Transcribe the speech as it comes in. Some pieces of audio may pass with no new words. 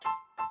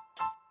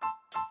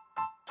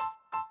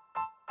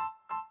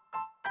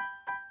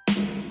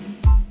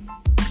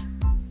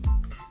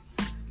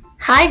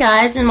Hi,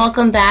 guys, and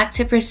welcome back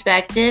to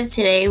Perspective.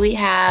 Today we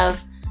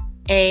have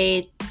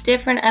a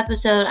different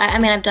episode. I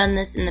mean, I've done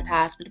this in the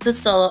past, but it's a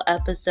solo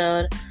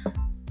episode,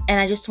 and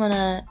I just want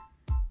to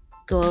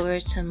go over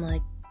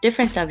some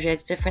different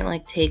subjects,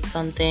 different takes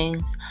on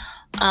things.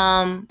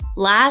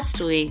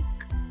 Last week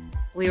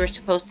we were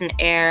supposed to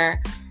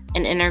air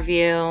an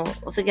interview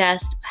with a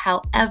guest.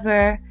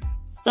 However,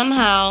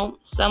 somehow,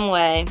 some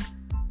way,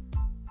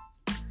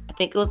 I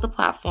think it was the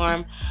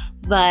platform,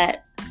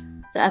 but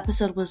the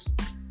episode was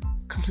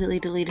completely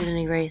deleted and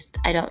erased.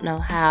 I don't know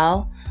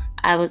how.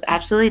 I was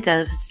absolutely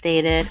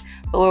devastated,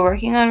 but we're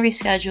working on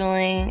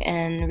rescheduling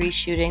and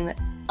reshooting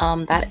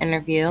that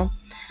interview.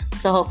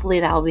 So hopefully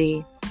that will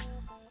be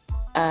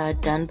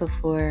done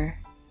before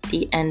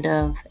the end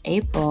of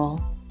April.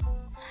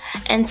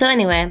 And so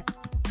anyway,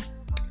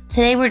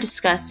 today we're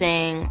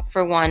discussing,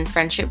 for one,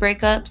 friendship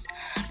breakups,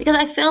 because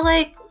I feel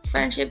like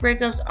friendship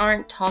breakups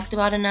aren't talked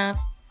about enough,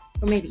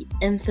 or maybe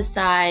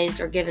emphasized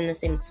or given the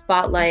same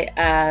spotlight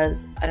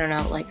as,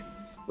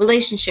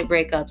 relationship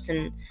breakups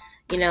and,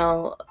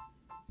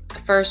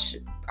 first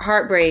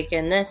heartbreak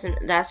and this and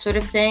that sort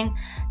of thing.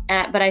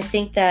 But I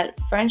think that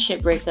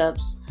friendship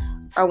breakups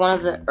are one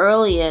of the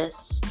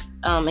earliest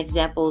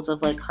examples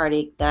of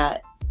heartache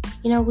that,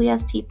 we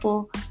as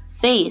people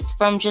face,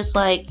 from just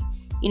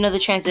the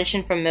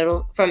transition from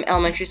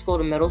elementary school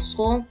to middle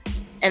school.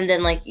 And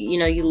then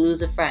you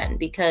lose a friend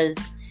because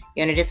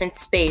you're in a different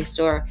space,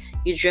 or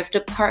you drift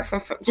apart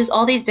from just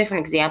all these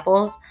different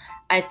examples.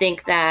 I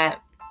think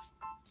that,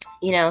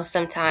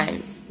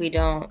 sometimes we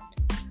don't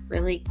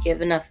really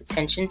give enough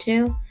attention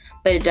to,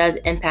 but it does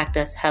impact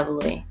us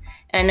heavily.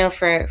 And I know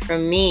for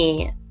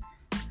me,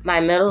 my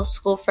middle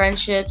school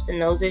friendships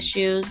and those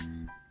issues,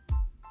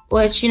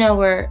 which,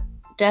 were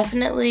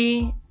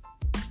definitely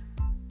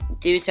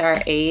due to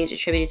our age,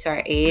 attributed to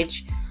our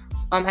age,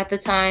 at the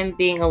time,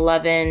 being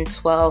 11,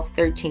 12,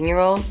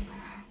 13-year-olds.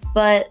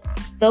 But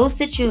those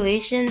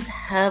situations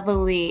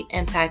heavily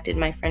impacted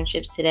my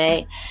friendships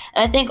today.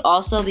 And I think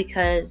also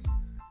because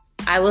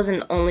I was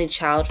an only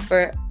child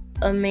for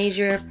a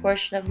major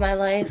portion of my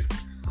life,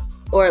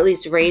 or at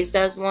least raised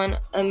as one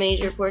a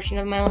major portion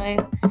of my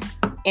life.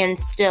 And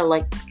still,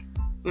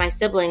 my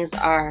siblings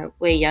are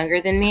way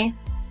younger than me.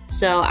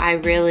 So I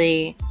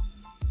really,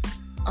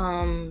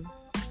 how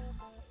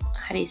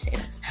do you say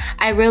this?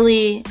 I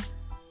really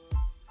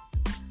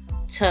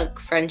took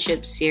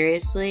friendship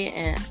seriously,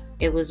 and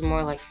it was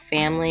more like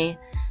family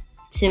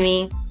to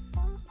me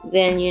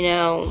than,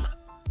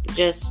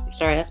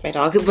 sorry, that's my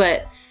dog,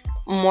 but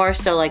more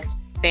so like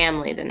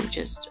family than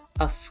just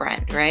a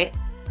friend, right?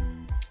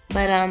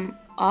 But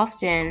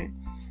often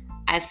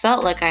I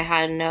felt like I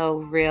had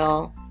no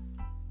real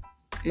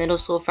middle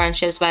school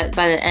friendships. By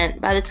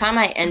the time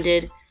I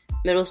ended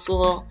middle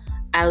school,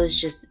 I was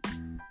just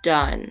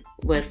done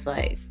with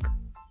the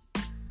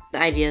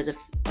ideas of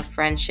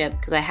friendship,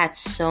 because I had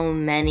so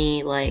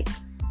many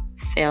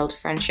failed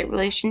friendship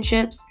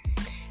relationships.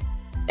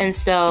 And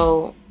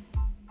so,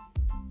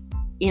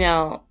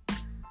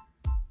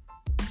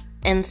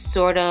 in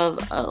sort of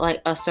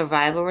a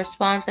survival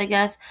response, I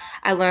guess,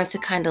 I learned to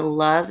kind of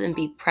love and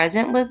be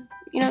present with,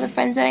 the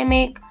friends that I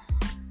make,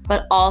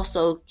 but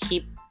also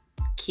keep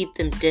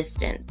them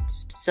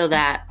distanced, so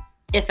that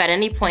if at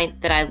any point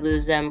that I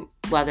lose them,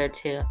 whether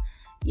to,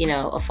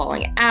 a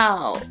falling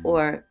out,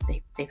 or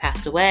they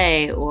passed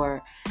away,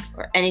 or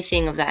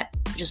anything of that,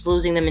 just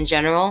losing them in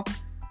general,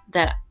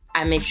 that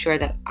I made sure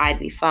that I'd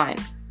be fine,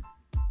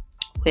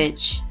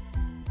 which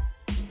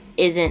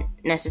isn't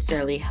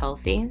necessarily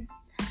healthy.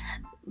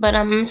 But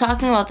I'm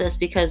talking about this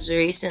because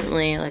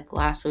recently,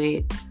 last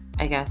week,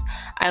 I guess,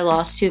 I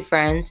lost 2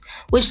 friends,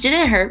 which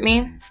didn't hurt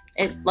me.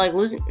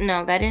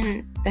 That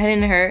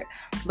didn't hurt.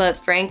 But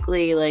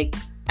frankly,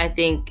 I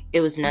think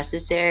it was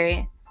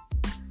necessary.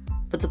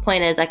 But the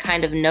point is, I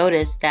kind of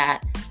noticed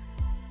that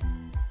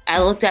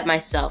I looked at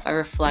myself, I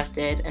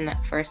reflected, and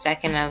for a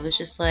second, I was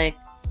just I'm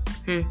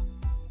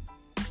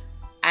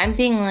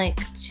being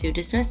too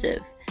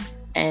dismissive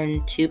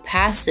and too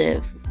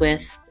passive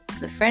with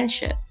the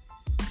friendship.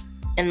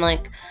 And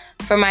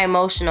for my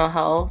emotional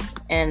health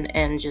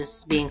and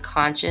just being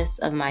conscious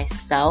of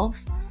myself,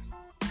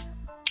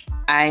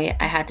 I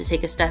had to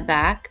take a step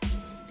back,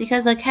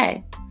 because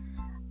hey,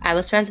 I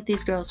was friends with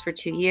these girls for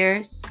 2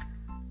 years.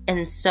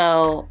 And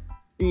so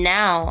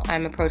now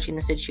I'm approaching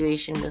the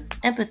situation with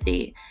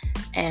empathy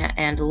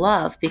and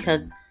love,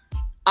 because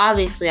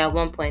obviously at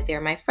one point they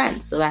were my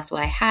friends. So that's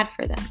what I had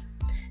for them.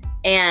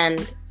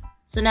 And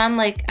so now I'm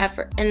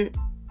and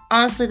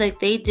honestly,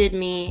 they did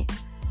me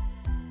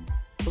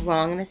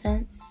wrong in a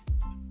sense,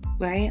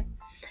 right?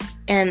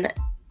 And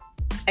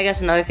I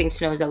guess another thing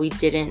to know is that we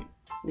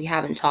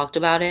haven't talked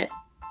about it,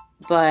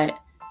 but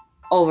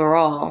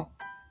overall,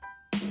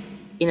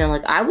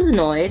 I was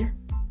annoyed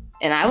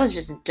and I was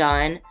just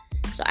done,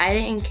 so I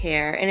didn't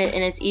care. And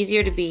it's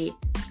easier to be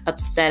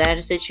upset at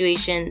a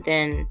situation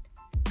than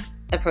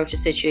approach a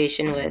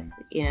situation with,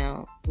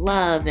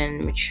 love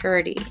and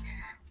maturity.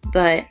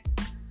 But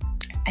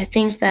I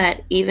think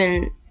that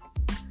even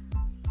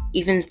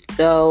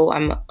though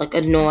I'm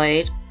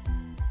annoyed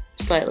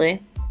 /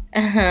 slightly,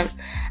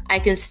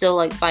 I can still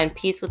like find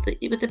peace with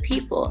the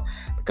people,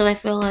 because I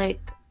feel like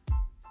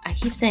I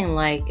keep saying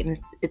like, and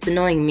it's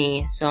annoying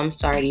me, so I'm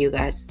sorry to you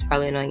guys. It's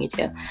probably annoying you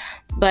too.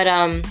 But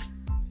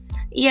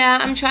yeah,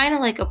 I'm trying to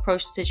like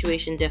approach the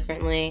situation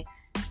differently,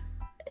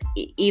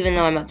 even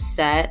though I'm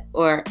upset,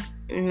 or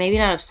maybe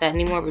not upset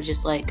anymore, but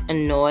just like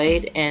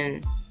annoyed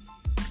and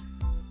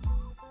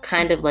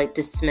kind of like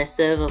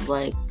dismissive of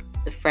like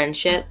the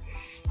friendship,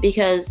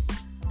 because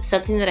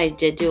something that I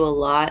did do a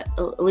lot,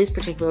 at least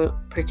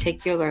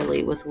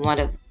particularly with one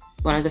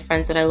of the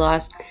friends that I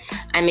lost,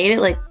 I made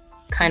it like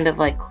kind of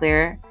like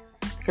clear,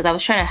 because I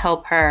was trying to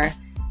help her,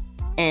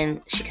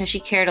 and because she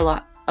cared a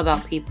lot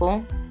about people,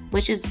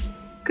 which is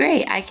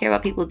great. I care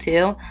about people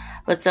too,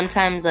 but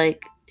sometimes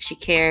like she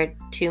cared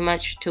too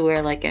much to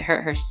where like it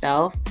hurt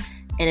herself,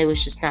 and it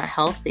was just not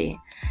healthy.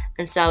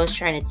 And so I was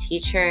trying to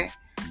teach her,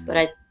 but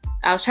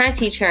I was trying to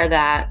teach her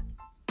that,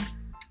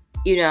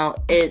 you know,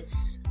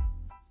 it's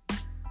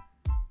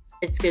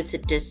good to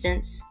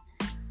distance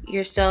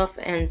yourself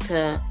and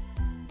to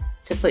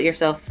put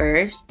yourself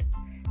first.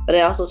 But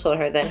I also told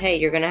her that, hey,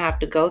 you're going to have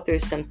to go through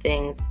some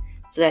things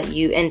so that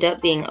you end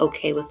up being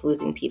okay with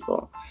losing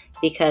people.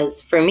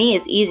 Because for me,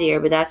 it's easier,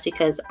 but that's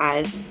because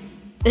I've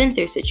been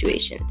through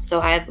situations. So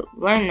I've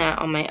learned that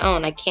on my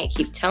own. I can't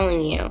keep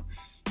telling you,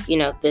 you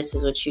know, this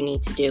is what you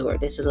need to do, or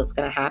this is what's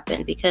going to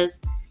happen, because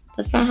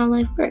that's not how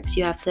life works.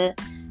 You have to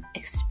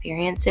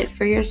experience it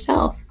for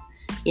yourself.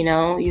 You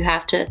know, you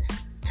have to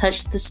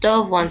touch the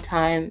stove one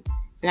time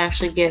and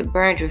actually get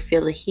burned or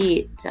feel the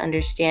heat to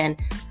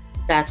understand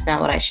that's not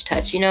what I should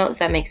touch, you know, if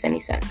that makes any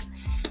sense.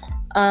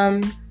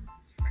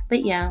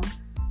 But yeah,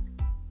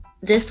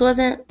 this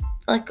wasn't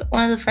like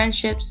one of the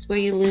friendships where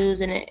you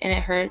lose and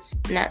it hurts.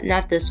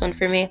 Not this one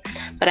for me,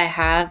 but I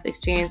have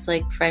experienced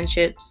like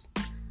friendships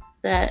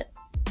that,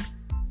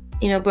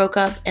 you know, broke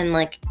up and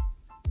like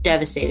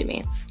devastated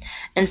me.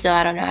 And so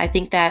I don't know, I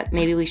think that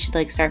maybe we should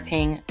like start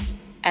paying,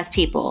 as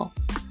people,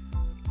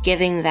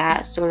 giving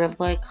that sort of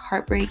like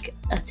heartbreak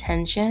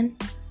attention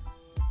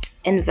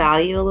and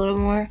value a little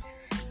more,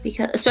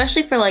 because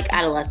especially for like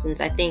adolescents,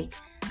 I think,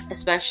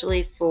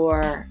 especially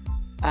for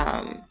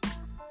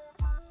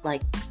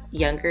like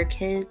younger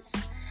kids,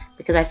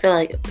 because I feel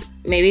like,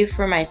 maybe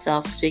for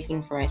myself,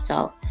 speaking for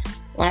myself,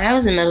 when I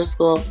was in middle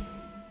school,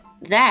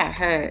 that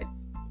hurt.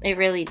 It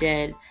really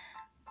did.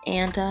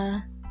 And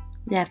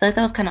yeah, I feel like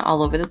that was kind of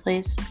all over the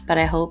place, but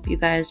I hope you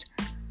guys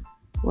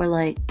were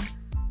like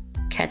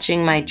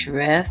catching my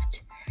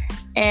drift.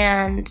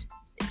 And,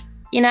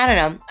 you know, I don't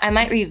know, I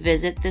might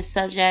revisit this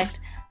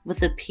subject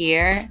with a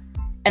peer,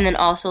 and then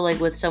also like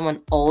with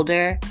someone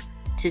older,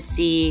 to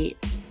see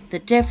the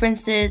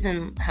differences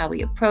and how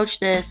we approach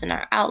this and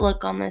our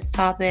outlook on this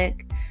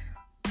topic.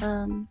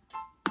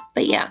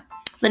 But yeah,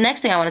 the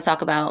next thing I want to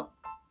talk about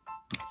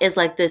is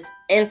like this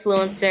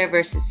influencer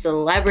versus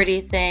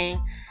celebrity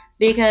thing,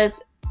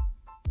 because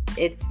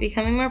it's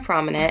becoming more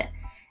prominent,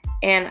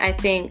 and I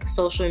think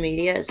social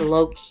media is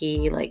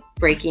low-key like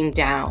breaking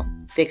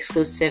down the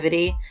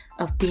exclusivity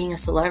of being a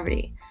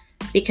celebrity,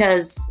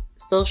 because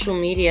social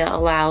media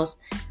allows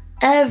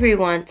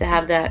everyone to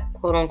have that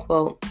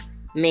quote-unquote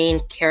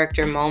main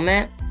character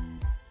moment.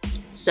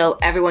 So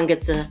everyone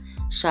gets a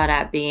shot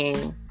at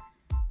being,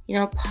 you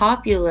know,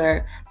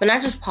 popular, but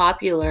not just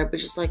popular, but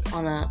just like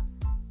on a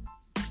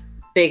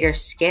bigger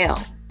scale,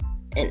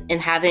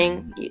 and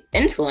having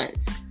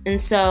influence. And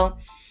so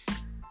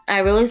I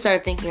really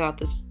started thinking about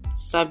this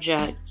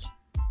subject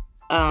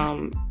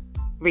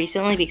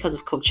recently because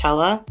of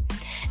Coachella.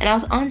 And I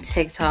was on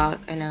TikTok.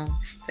 I know,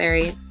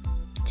 very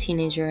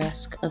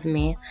teenager-esque of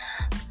me.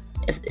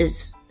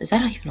 Is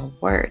that even a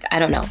word? I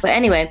don't know. But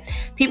anyway,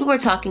 people were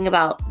talking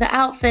about the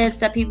outfits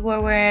that people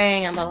were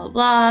wearing and blah, blah,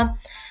 blah.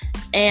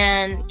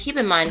 And keep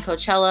in mind,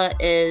 Coachella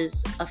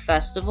is a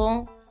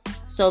festival.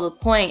 So the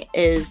point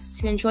is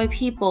to enjoy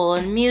people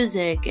and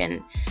music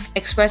and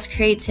express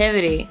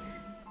creativity,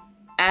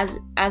 as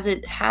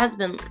it has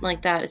been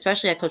like that,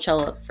 especially at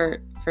Coachella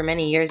for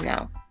many years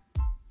now.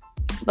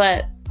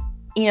 But,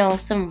 you know,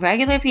 some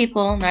regular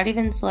people, not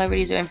even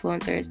celebrities or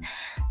influencers,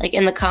 like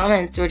in the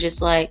comments were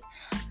just like,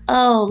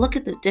 oh, look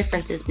at the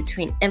differences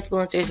between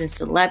influencers and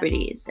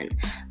celebrities, and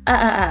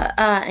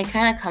and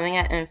kind of coming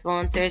at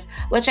influencers,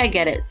 which I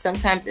get it.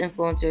 Sometimes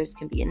influencers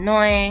can be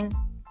annoying.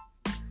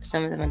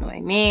 Some of them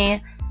annoy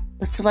me,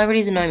 but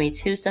celebrities annoy me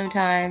too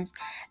sometimes.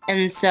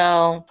 And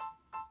so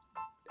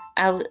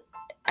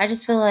I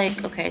just feel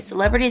like, okay,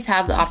 celebrities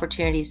have the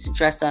opportunities to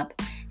dress up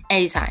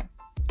anytime.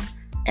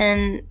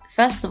 And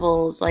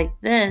festivals like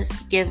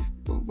this give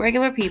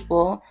regular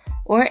people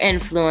or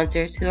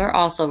influencers, who are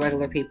also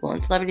regular people,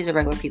 and celebrities are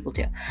regular people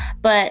too,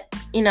 but,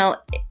 you know,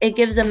 it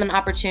gives them an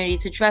opportunity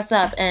to dress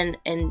up and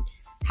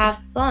have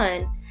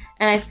fun.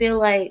 And I feel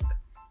like,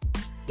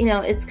 you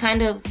know, it's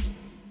kind of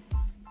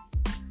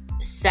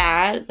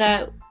sad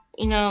that,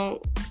 you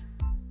know,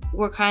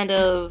 we're kind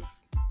of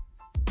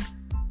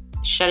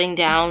shutting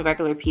down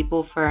regular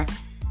people for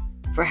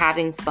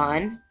having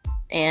fun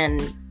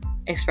and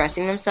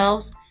expressing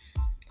themselves.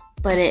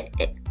 But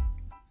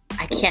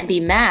I can't be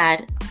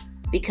mad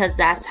because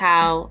that's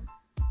how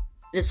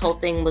this whole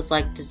thing was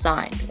like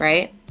designed,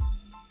 right?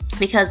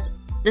 Because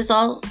this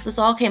all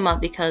came up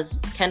because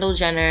Kendall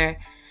Jenner,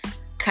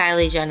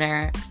 Kylie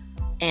Jenner,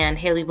 and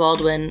Hailey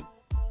Baldwin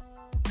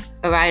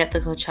arrived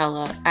at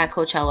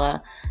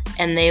Coachella,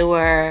 and they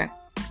were,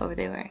 what were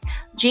they wearing?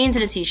 Jeans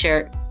and a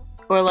t-shirt,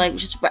 or like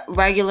just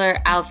regular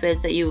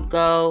outfits that you would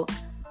go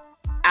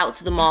out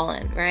to the mall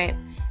in, right?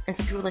 And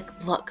so people were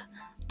like, look,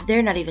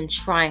 they're not even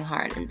trying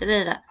hard, and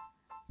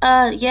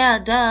yeah,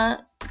 duh.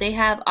 They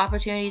have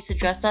opportunities to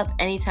dress up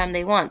anytime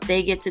they want.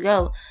 They get to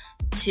go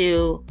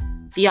to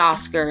the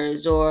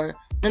Oscars or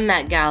the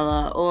Met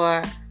Gala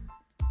or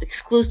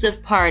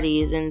exclusive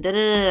parties and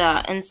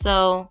And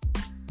so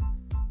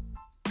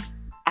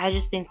I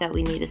just think that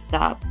we need to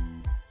stop,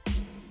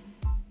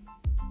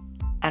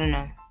 I don't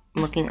know,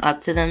 looking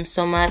up to them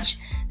so much,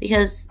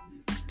 because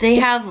they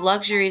have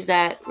luxuries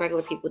that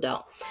regular people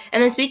don't.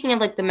 And then speaking of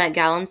like the Met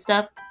Gala and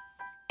stuff,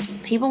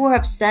 people were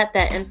upset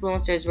that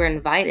influencers were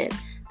invited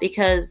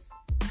because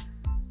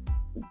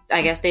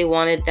I guess they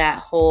wanted that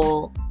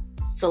whole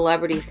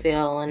celebrity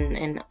feel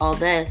and all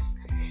this.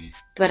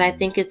 But I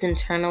think it's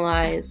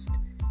internalized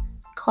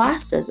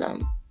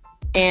classism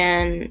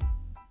and,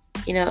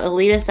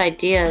 elitist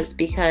ideas,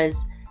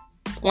 because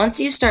once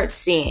you start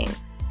seeing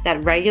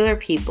that regular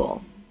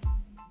people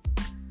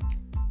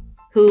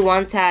who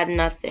once had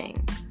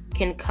nothing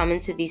can come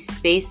into these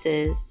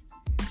spaces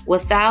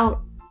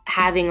without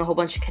having a whole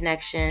bunch of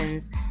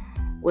connections,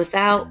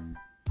 without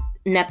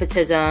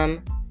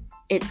nepotism,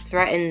 it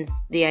threatens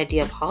the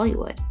idea of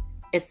Hollywood.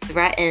 It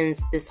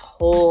threatens this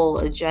whole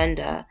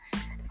agenda.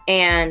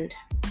 And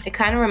it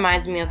kind of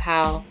reminds me of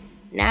how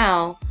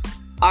now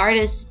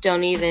artists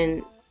don't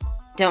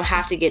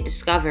have to get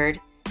discovered.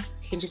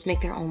 They can just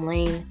make their own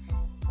lane.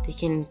 They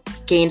can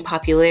gain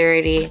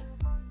popularity.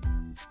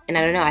 And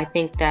I don't know, I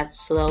think that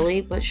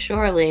slowly but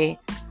surely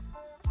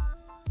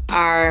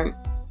our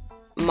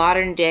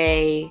modern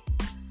day,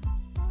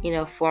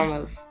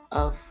 form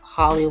of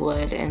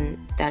Hollywood and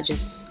that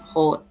just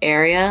whole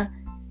area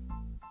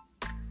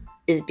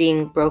is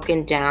being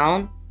broken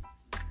down,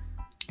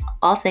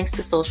 all thanks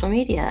to social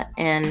media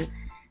and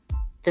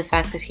the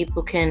fact that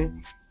people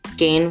can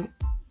gain,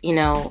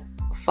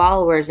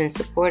 followers and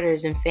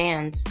supporters and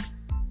fans,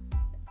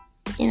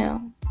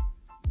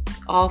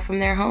 all from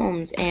their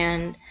homes.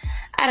 And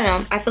I don't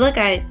know, I feel like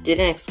I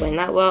didn't explain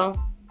that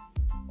well,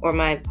 or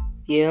my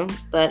view,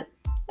 but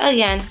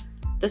again,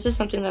 this is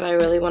something that I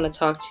really want to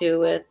talk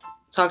to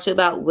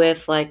about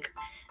with like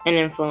an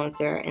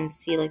influencer and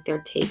see like their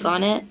take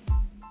on it,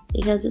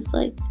 because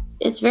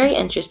it's very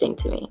interesting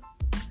to me.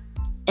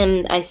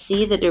 And I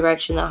see the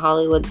direction that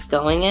Hollywood's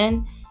going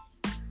in,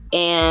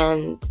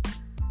 and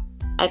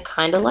I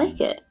kind of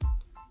like it.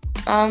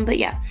 But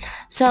yeah.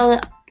 So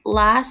the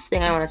last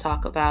thing I want to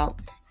talk about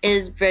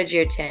is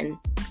Bridgerton.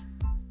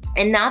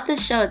 And not the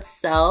show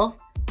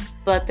itself,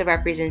 but the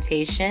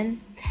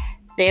representation.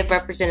 They have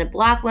represented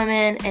Black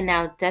women and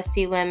now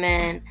Desi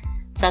women,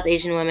 South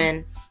Asian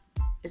women.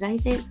 Is that how you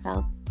say it?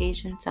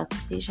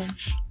 Southeast Asian?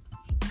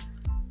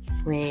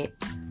 Wait,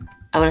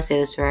 I want to say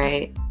this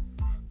right.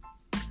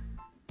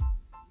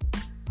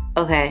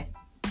 Okay.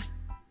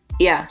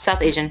 Yeah,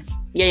 South Asian.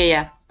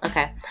 Yeah.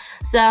 Okay.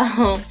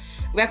 So,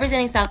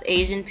 representing South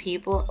Asian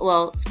people,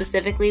 well,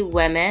 specifically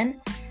women,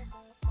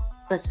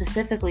 but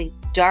specifically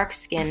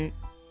dark-skinned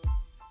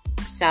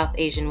South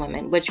Asian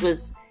women, which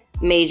was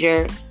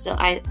major. So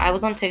I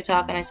was on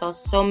TikTok and I saw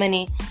so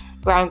many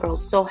brown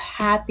girls so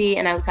happy,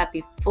 and I was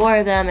happy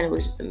for them, and it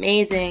was just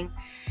amazing.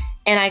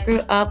 And I grew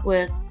up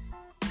with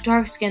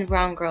dark-skinned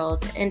brown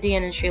girls,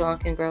 Indian and Sri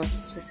Lankan girls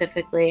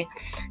specifically,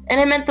 and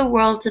it meant the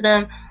world to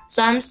them.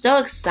 So I'm so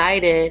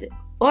excited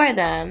for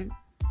them,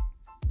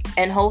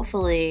 and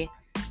hopefully,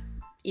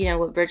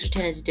 what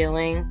Bridgerton is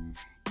doing,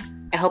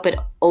 I hope it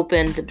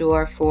opened the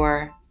door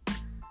for,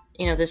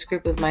 this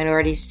group of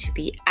minorities to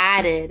be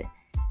added,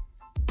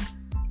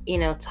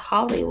 to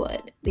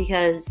Hollywood,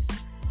 because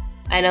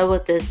I know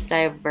with this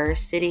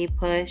diversity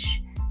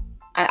push,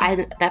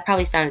 I that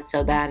probably sounded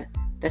so bad.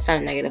 That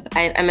sounded negative.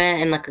 I meant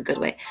it in like a good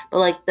way. But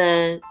like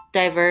the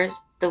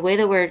way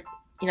that we're,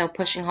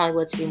 pushing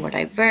Hollywood to be more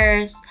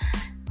diverse,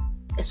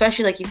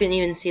 especially like you can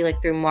even see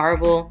like through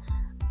Marvel,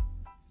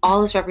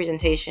 all this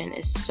representation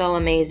is so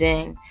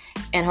amazing.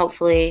 And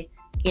hopefully,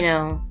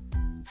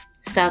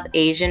 South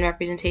Asian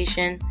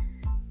representation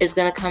is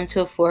going to come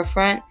to a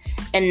forefront,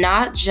 and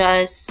not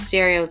just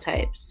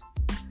stereotypes,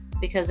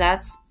 because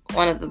that's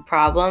one of the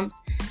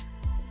problems.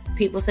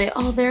 People say,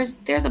 oh, there's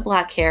a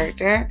Black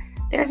character,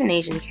 there's an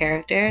Asian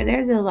character,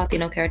 there's a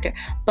Latino character,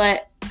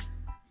 but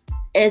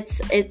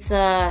it's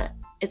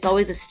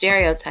always a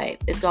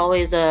stereotype. It's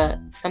always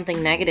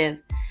something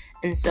negative.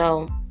 And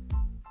so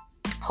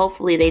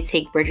hopefully they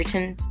take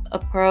Bridgerton's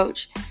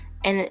approach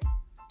and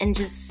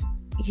just,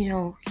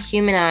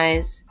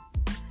 humanize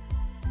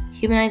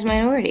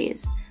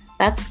minorities.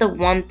 That's the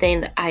one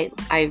thing that I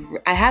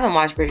haven't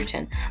watched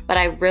Bridgerton, but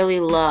I really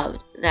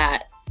loved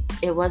that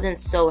it wasn't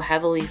so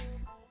heavily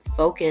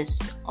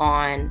focused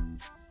on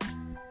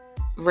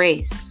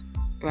race.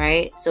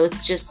 right? So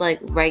it's just like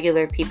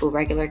regular people,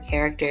 regular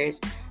characters,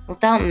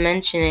 without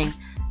mentioning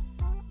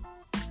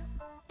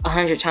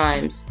 100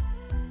 times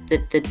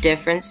the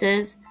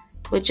differences,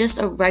 with just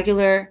a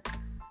regular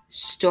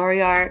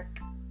story arc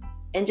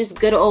and just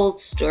good old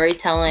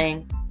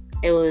storytelling.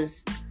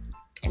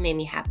 It made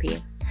me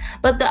happy.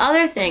 But the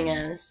other thing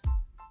is,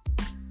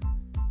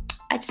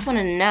 I just want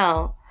to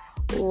know,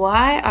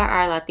 why are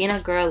our Latina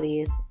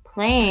girlies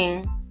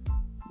playing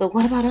the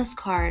What About Us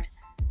card?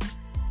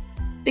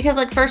 Because,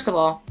 like, first of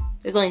all,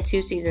 there's only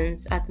 2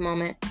 seasons at the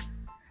moment.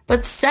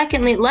 But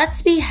secondly,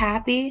 let's be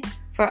happy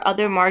for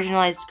other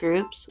marginalized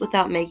groups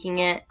without making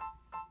it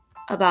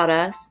about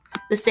us.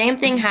 The same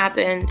thing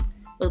happened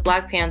with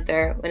Black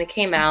Panther when it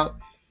came out.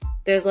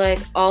 There's like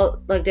all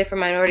like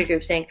different minority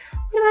groups saying,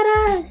 what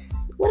about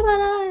us? What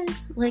about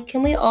us? Like,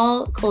 can we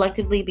all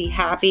collectively be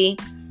happy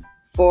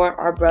for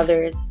our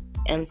brothers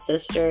and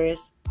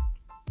sisters?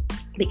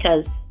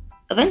 Because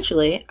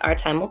eventually our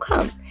time will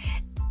come.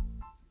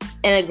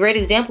 And a great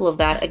example of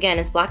that, again,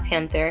 is Black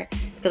Panther.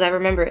 Because I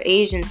remember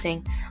Asians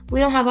saying, we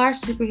don't have our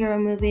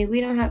superhero movie. We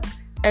don't have...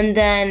 And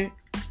then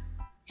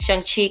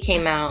Shang-Chi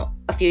came out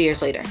a few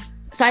years later.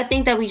 So I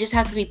think that we just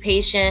have to be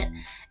patient.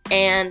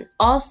 And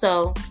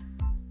also,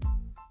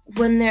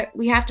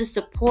 we have to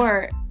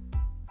support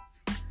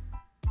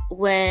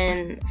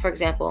when, for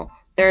example,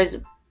 there's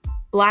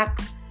black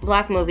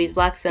movies,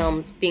 black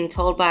films being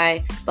told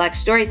by black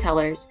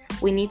storytellers.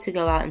 We need to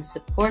go out and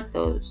support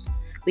those.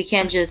 We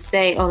can't just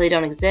say, oh, they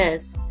don't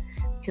exist,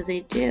 because they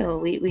do.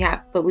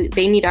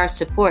 They need our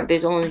support.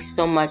 There's only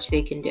so much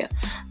they can do.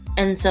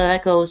 And so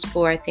that goes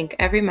for, I think,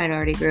 every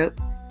minority group.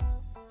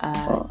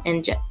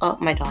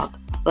 My dog.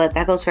 But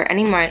that goes for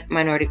any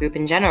minority group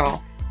in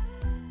general.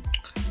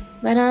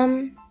 But,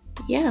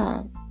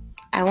 yeah,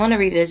 I want to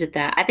revisit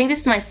that. I think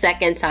this is my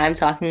second time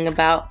talking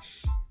about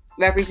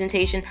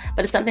representation,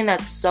 but it's something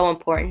that's so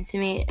important to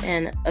me,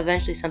 and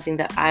eventually something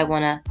that I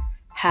want to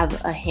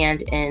have a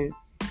hand in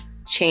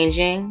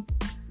changing,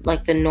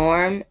 like the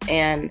norm,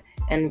 and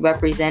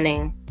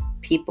representing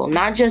people,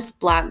 not just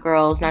Black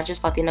girls, not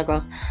just Latina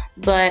girls,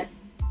 but,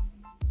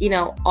 you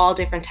know, all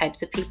different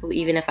types of people,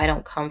 even if I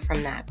don't come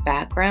from that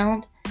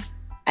background.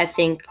 I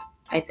think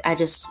I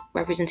just,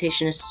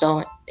 representation is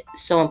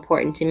so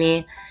important to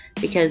me,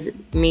 because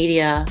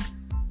media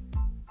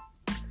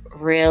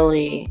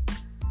really,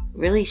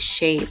 really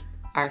shape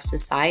our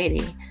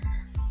society.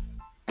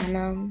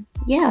 And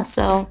yeah,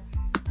 so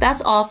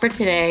that's all for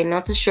today. I know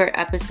it's a short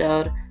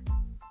episode,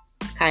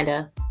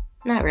 kinda,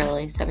 not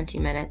really,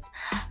 17 minutes,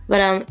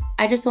 but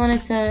I just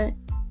wanted to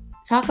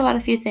talk about a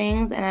few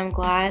things, and I'm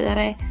glad that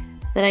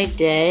I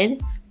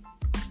did,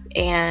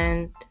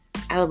 and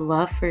I would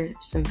love for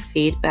some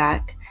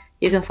feedback.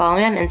 You can follow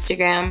me on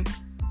Instagram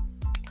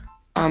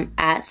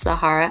at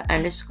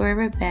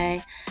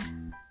Sahara_Rebe,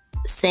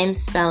 same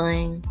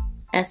spelling,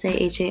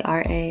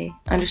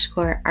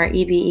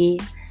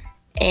 Sahara_Rebe.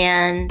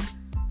 And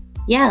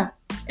yeah,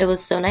 it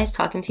was so nice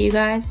talking to you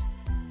guys,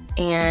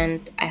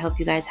 and I hope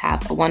you guys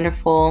have a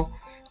wonderful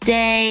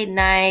day,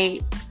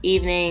 night,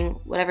 evening,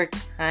 whatever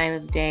time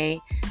of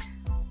day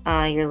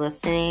you're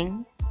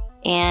listening.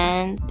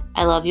 And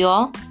I love you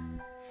all.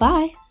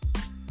 Bye.